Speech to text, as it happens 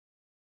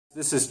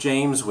This is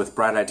James with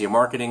Bright Idea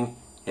Marketing,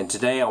 and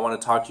today I want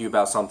to talk to you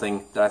about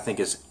something that I think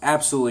is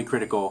absolutely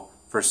critical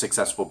for a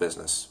successful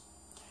business,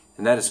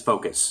 and that is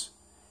focus.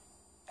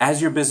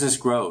 As your business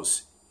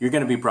grows, you're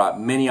going to be brought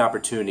many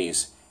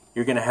opportunities.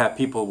 You're going to have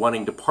people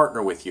wanting to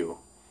partner with you,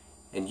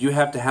 and you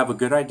have to have a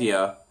good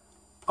idea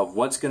of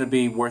what's going to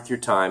be worth your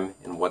time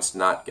and what's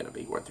not going to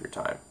be worth your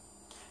time.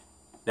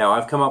 Now,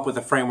 I've come up with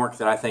a framework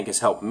that I think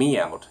has helped me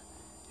out,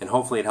 and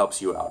hopefully it helps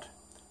you out.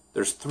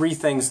 There's three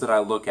things that I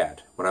look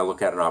at when I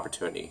look at an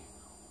opportunity.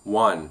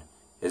 One,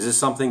 is this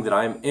something that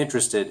I'm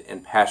interested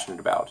and passionate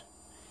about?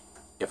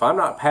 If I'm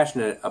not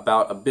passionate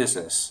about a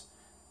business,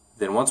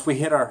 then once we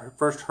hit our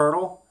first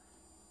hurdle,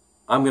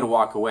 I'm going to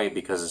walk away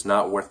because it's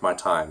not worth my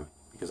time,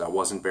 because I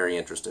wasn't very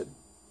interested.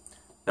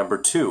 Number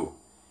two,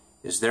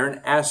 is there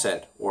an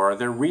asset or are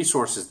there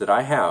resources that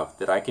I have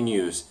that I can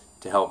use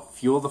to help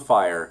fuel the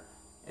fire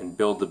and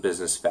build the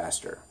business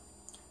faster?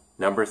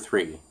 Number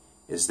three,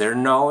 is there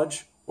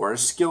knowledge or a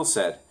skill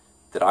set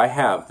that I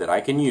have that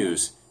I can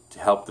use to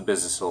help the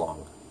business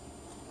along?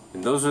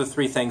 And those are the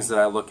three things that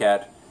I look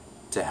at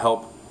to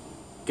help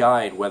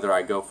guide whether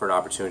I go for an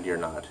opportunity or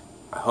not.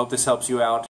 I hope this helps you out.